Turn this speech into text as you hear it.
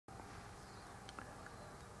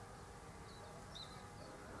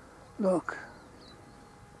Look.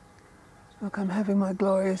 Look, I'm having my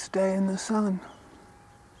glorious day in the sun.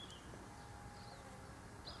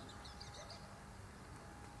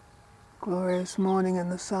 Glorious morning in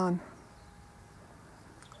the sun.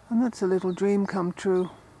 And that's a little dream come true.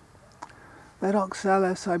 That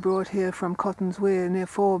oxalis I brought here from Cotton's Weir near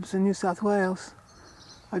Forbes in New South Wales.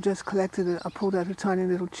 I just collected it. I pulled out a tiny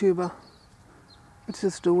little tuber. It's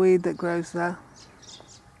just a weed that grows there.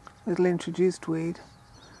 Little introduced weed.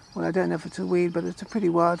 Well, I don't know if it's a weed, but it's a pretty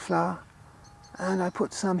wildflower. And I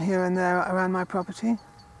put some here and there around my property.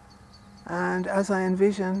 And as I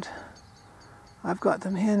envisioned, I've got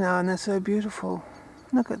them here now and they're so beautiful.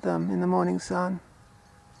 Look at them in the morning sun.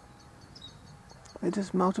 They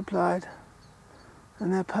just multiplied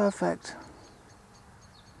and they're perfect.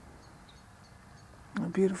 A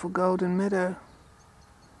beautiful golden meadow.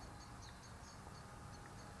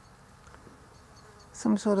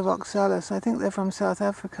 Some sort of oxalis. I think they're from South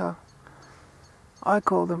Africa. I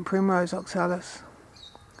call them Primrose Oxalis.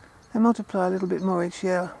 They multiply a little bit more each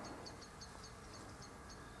year.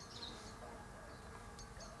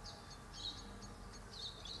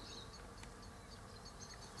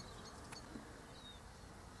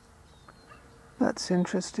 That's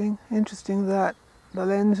interesting. Interesting that the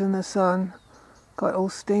lens in the sun got all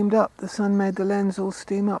steamed up. The sun made the lens all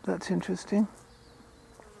steam up. That's interesting.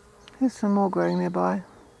 Here's some more growing nearby.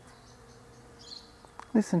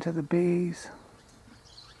 Listen to the bees.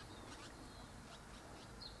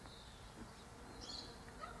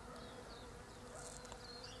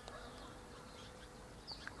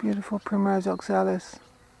 Beautiful Primrose Oxalis.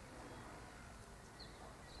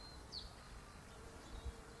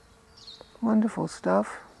 Wonderful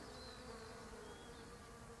stuff.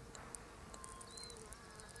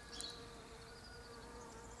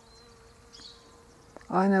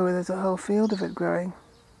 I know where there's a whole field of it growing.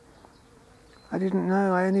 I didn't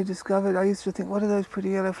know, I only discovered, I used to think, what are those pretty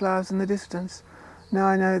yellow flowers in the distance? Now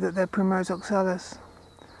I know that they're Primrose Oxalis.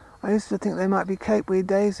 I used to think they might be capeweed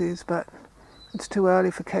daisies, but it's too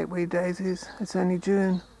early for capeweed daisies. It's only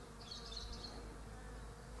June.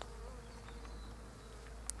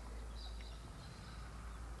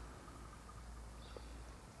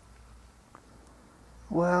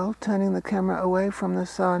 Well, turning the camera away from the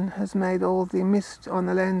sun has made all the mist on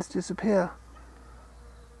the lens disappear.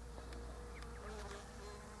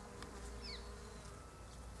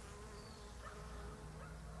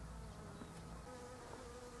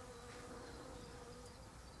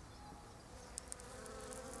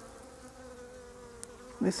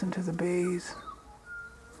 Listen to the bees.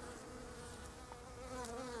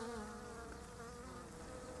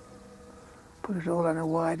 Put it all on a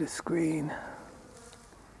wider screen.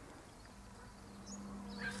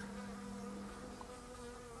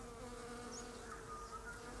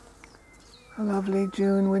 A lovely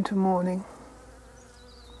June winter morning.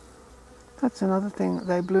 That's another thing,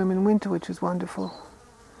 they bloom in winter, which is wonderful.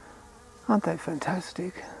 Aren't they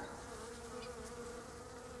fantastic?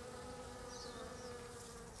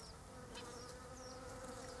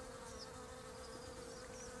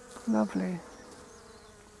 Lovely.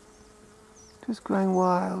 Just growing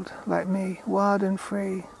wild, like me, wild and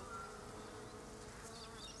free.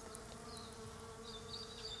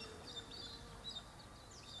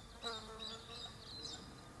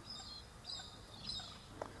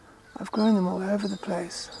 I've grown them all over the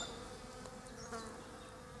place.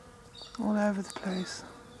 All over the place.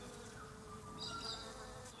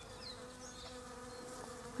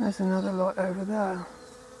 There's another lot over there.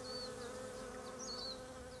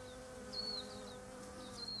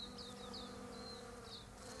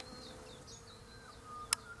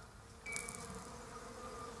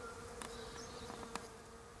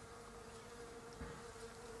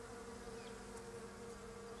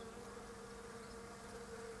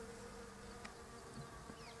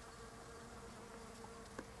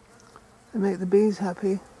 They make the bees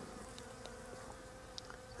happy.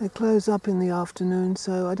 They close up in the afternoon,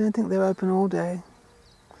 so I don't think they're open all day.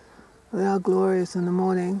 They are glorious in the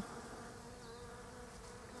morning.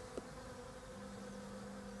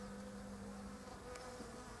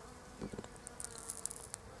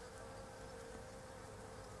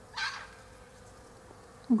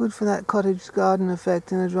 Good for that cottage garden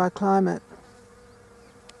effect in a dry climate.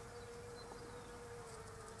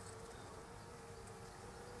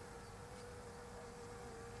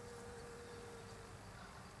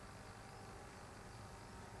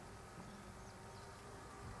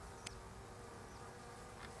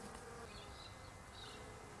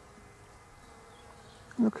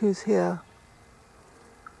 Look who's here.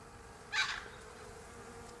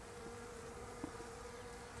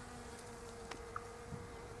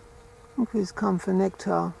 Look who's come for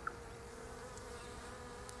nectar.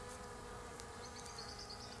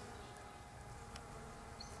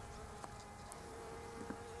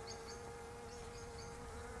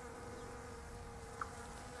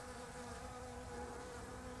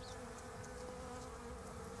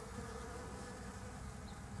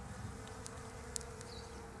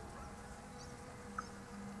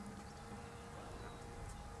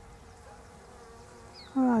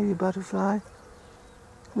 Where are you, butterfly?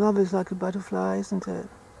 Love is like a butterfly, isn't it?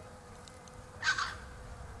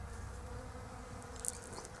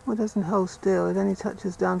 Well, it doesn't hold still, it only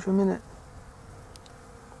touches down for a minute.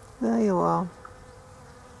 There you are.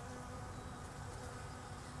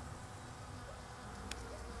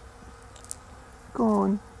 Go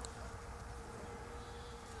on.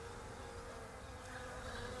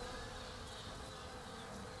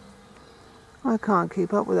 I can't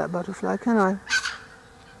keep up with that butterfly, can I?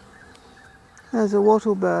 There's a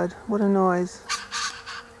wattle bird. What a noise.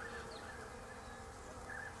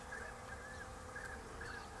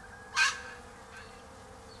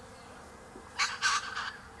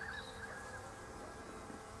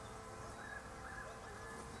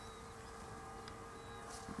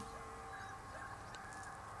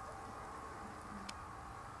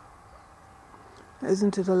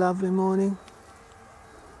 Isn't it a lovely morning?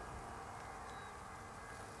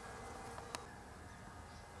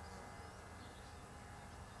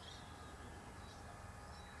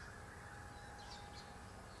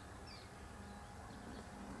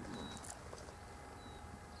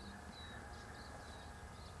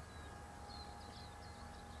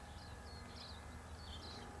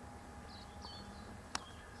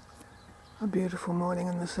 A beautiful morning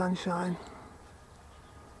in the sunshine.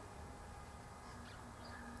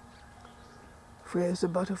 Free as a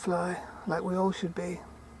butterfly, like we all should be.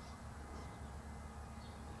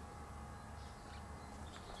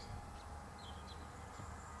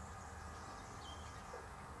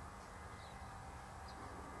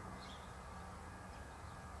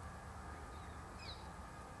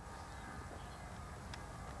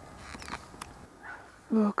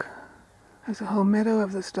 Look, there's a whole meadow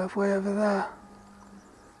of the stuff way over there.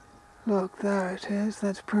 Look, there it is.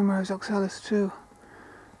 That's Primrose Oxalis too.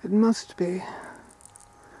 It must be.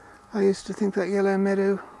 I used to think that yellow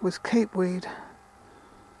meadow was capeweed,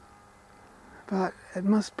 but it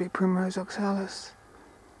must be Primrose Oxalis.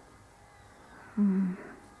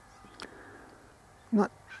 Not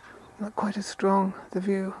quite as strong, the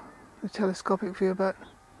view, the telescopic view, but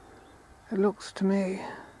it looks to me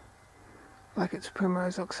like it's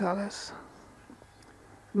Primrose Oxalis.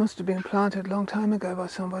 It must have been planted a long time ago by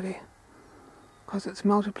somebody, because it's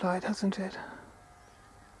multiplied, hasn't it?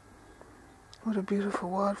 What a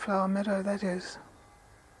beautiful wildflower meadow that is.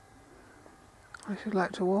 I should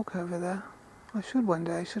like to walk over there. I should one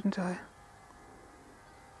day, shouldn't I?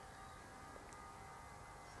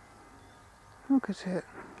 Look at it.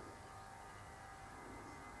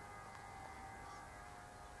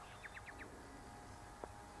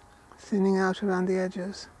 Thinning out around the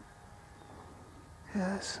edges.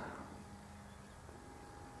 Yes.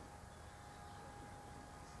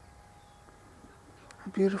 A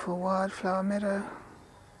beautiful wildflower meadow.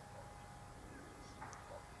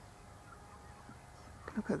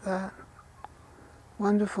 Look at that.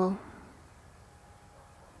 Wonderful.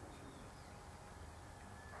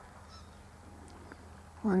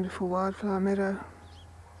 Wonderful wildflower meadow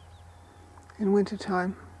in winter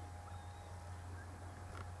time.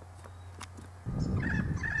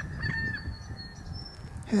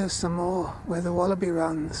 Here's some more where the wallaby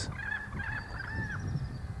runs.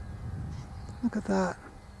 Look at that.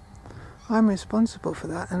 I'm responsible for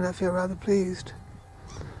that, and I feel rather pleased.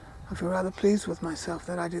 I feel rather pleased with myself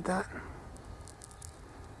that I did that.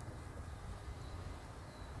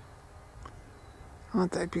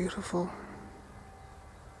 Aren't they beautiful?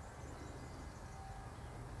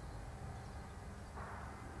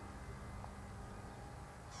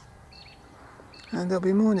 And there'll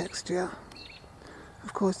be more next year.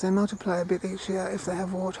 Of course, they multiply a bit each year if they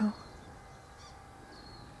have water.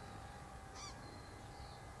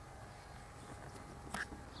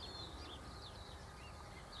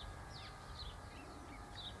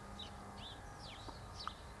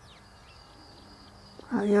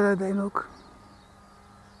 How yellow they look.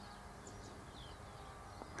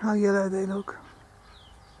 How yellow they look.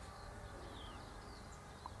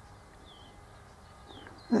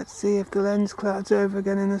 Let's see if the lens clouds over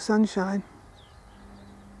again in the sunshine.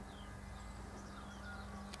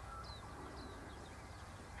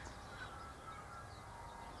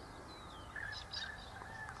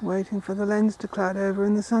 Waiting for the lens to cloud over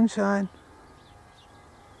in the sunshine.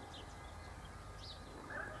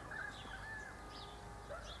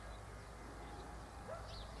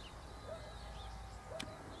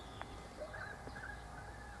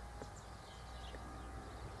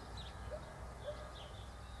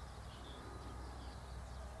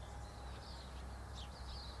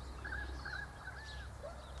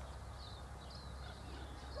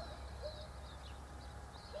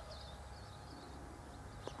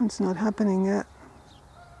 It's not happening yet.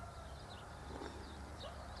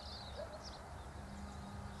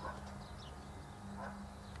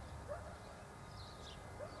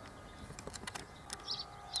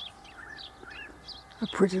 A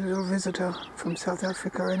pretty little visitor from South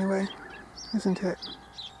Africa anyway, isn't it?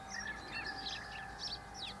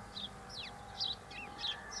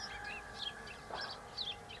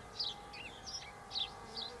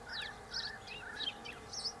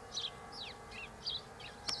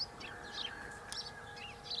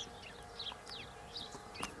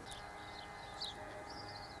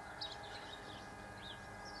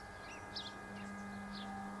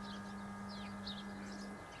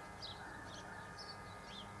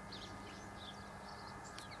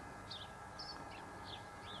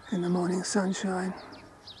 In the morning sunshine.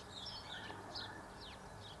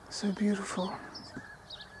 So beautiful.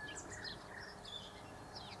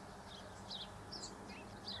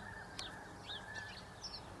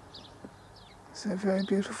 So very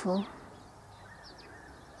beautiful.